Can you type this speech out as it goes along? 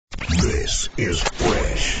This is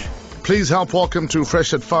Fresh. Please help welcome to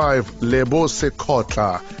Fresh at 5, Lebo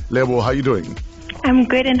Sekhotla. Lebo, how are you doing? I'm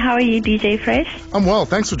good, and how are you, DJ Fresh? I'm well,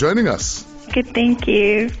 thanks for joining us. Good, thank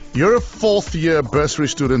you. You're a fourth-year bursary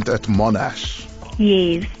student at Monash.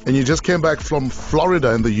 Yes. And you just came back from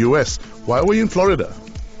Florida in the U.S. Why were you in Florida?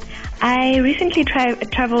 I recently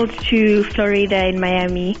traveled to Florida in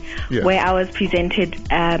Miami, where I was presented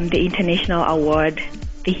the international award,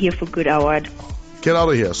 the Here for Good award. Get out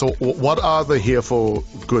of here. So what are the Here for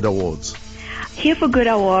Good awards? Here for Good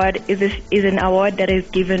award is an award that is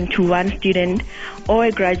given to one student or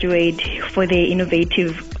a graduate for their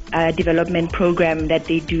innovative development program that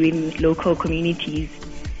they do in local communities.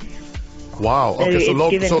 Wow.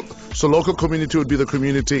 Okay, so local community would be the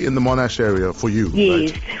community in the Monash area for you,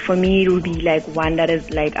 yes, right? For me it would be like one that is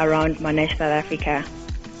like around Monash, South Africa.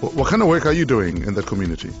 What kind of work are you doing in the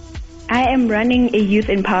community? I am running a youth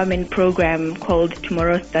empowerment program called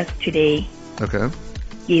Tomorrow Starts Today. Okay.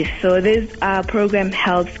 Yes, so this program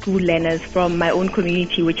helps school learners from my own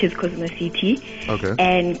community, which is Cosmo City,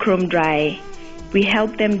 and Chrome Dry. We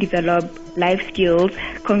help them develop life skills,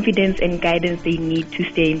 confidence, and guidance they need to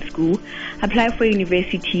stay in school, apply for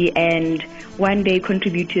university, and one day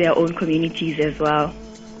contribute to their own communities as well.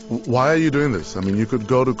 Why are you doing this? I mean, you could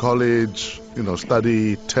go to college,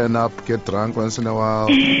 study, turn up, get drunk once in a while,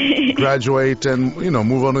 graduate, and,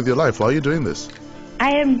 move on with your life. Why are you doing this?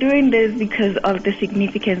 I am doing this because of the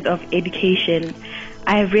significance of education.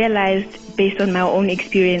 I have realized, based on my own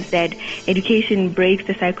experience, that education breaks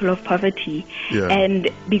the cycle of poverty. Yeah. And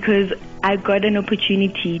because I got an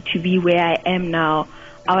opportunity to be where I am now,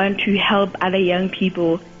 I want to help other young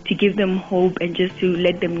people, to give them hope and just to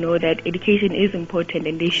let them know that education is important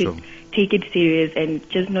and they should take it serious and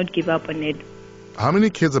just not give up on it. How many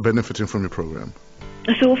kids are benefiting from your program?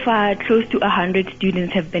 So far, close to 100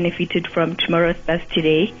 students have benefited from Tomorrow Starts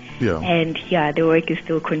Today. Yeah. And the work is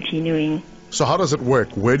still continuing. So how does it work?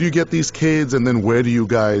 Where do you get these kids, and then where do you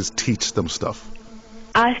guys teach them stuff?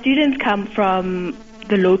 Our students come from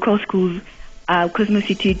the local schools, Cosmo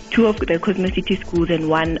City, two of the Cosmo City schools and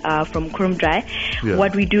one from Chrome Dry. Yeah.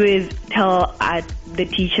 What we do is tell the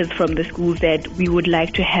teachers from the schools that we would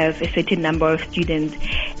like to have a certain number of students,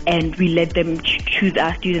 and we let them choose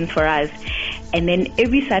our students for us. And then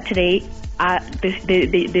every Saturday,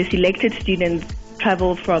 the selected students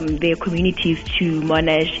travel from their communities to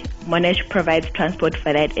Monash. Monash provides transport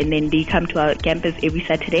for that, and then they come to our campus every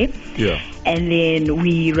Saturday. Yeah. And then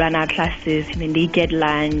we run our classes, and then they get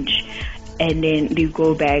lunch, and then they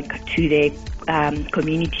go back to their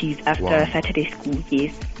communities after Saturday school.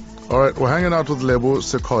 Yes. All right, we're hanging out with Lebo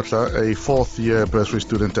Sekhotla, a fourth-year bursary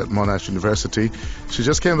student at Monash University. She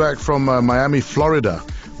just came back from Miami, Florida,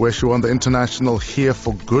 where she won the International Here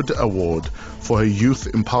for Good Award for her youth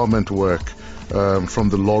empowerment work from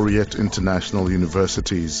the Laureate International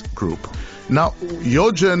Universities group. Now,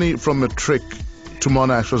 your journey from Matric to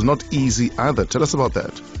Monash was not easy either. Tell us about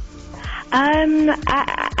that.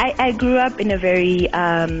 I grew up in a very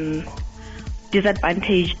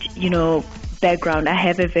disadvantaged, background. I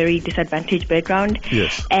have a very disadvantaged background.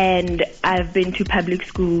 Yes. And I've been to public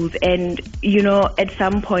schools, and, at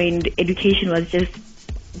some point, education was just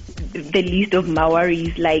the least of my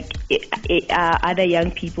worries, like other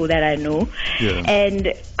young people that I know. Yeah.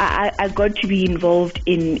 And I got to be involved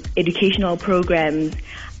in educational programs.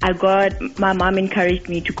 My mom encouraged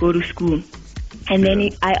me to go to school. And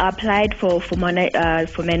then I applied for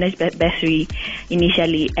Monash bursary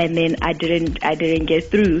initially, and then I didn't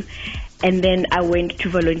get through. And then I went to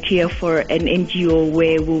volunteer for an NGO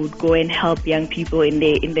where we would go and help young people in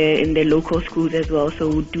the local schools as well. So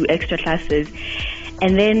we'd do extra classes.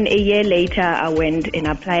 And then a year later, I went and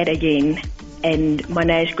applied again, and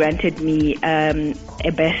Monash granted me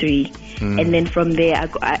a bursary. And then from there,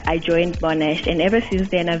 I joined Monash, and ever since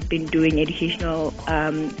then, I've been doing educational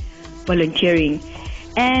volunteering.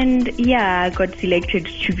 And I got selected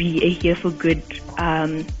to be a Here for Good.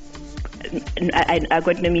 I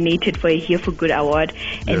got nominated for a Here for Good award,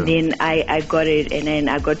 and then I got it, and then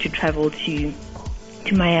I got to travel to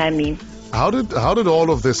Miami. How did all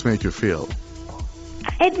of this make you feel?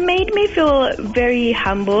 It made me feel very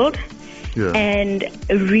humbled and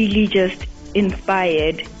really just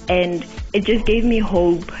inspired, and it just gave me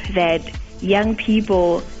hope that young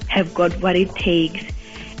people have got what it takes,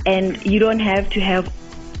 and you don't have to have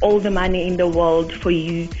all the money in the world for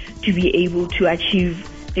you to be able to achieve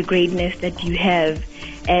the greatness that you have.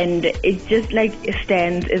 And it just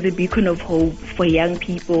stands as a beacon of hope for young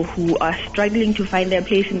people who are struggling to find their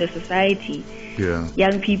place in the society. Yeah.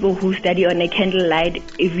 Young people who study on a candlelight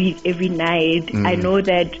every night. I know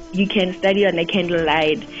that you can study on a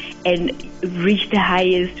candlelight and reach the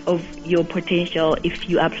highest of your potential if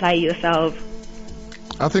you apply yourself.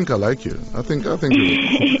 I think I like you. I think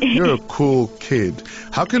you're a cool kid.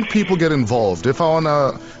 How can people get involved? If I want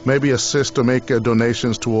to maybe assist or make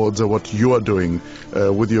donations towards what you are doing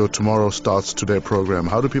with your Tomorrow Starts Today program,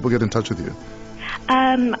 how do people get in touch with you?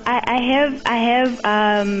 I have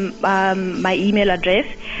my email address.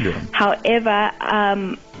 Yeah. However,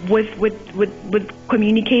 with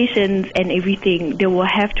communications and everything, they will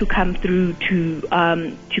have to come through to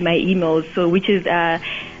my emails. So which is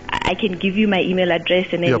I can give you my email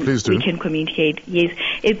address and then we can communicate. Yes,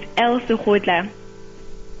 it's L Sekhotla.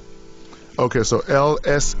 Okay, so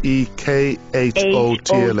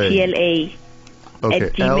LSEKHOTLA. Okay,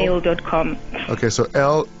 at gmail.com. Okay, so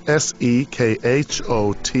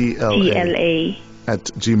LSEKHOTLA at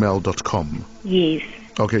gmail.com. Yes.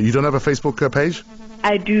 Okay, you don't have a Facebook page?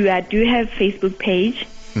 I do have Facebook page.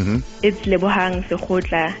 Mm-hmm. It's Lebo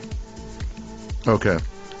Sekhotla. Okay.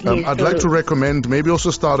 I'd like to recommend maybe also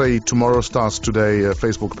start a Tomorrow Starts Today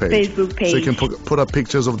Facebook page. So you can put up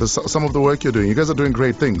pictures of some of the work you're doing. You guys are doing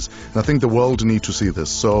great things. And I think the world need to see this.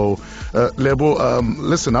 So, Lebo,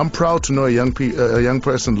 listen, I'm proud to know a young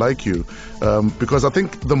person like you because I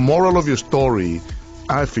think the moral of your story,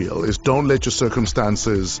 I feel, is don't let your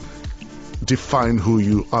circumstances define who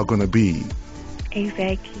you are going to be.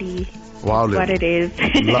 Exactly. Wow, Lebo. What it is.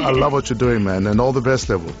 I love what you're doing, man. And all the best,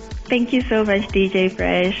 Lebo. Thank you so much, DJ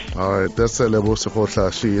Fresh. All right, that's Lebo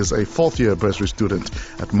Sekhotla. She is a fourth-year bursary student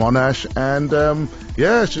at Monash, and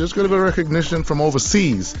she just got a bit of recognition from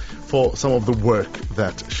overseas for some of the work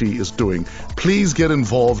that she is doing. Please get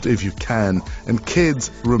involved if you can, and kids,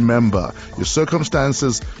 remember, your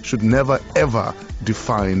circumstances should never ever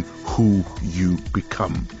define who you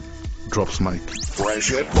become. Drops mic.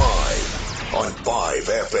 Fresh at 5 on 5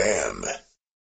 FM.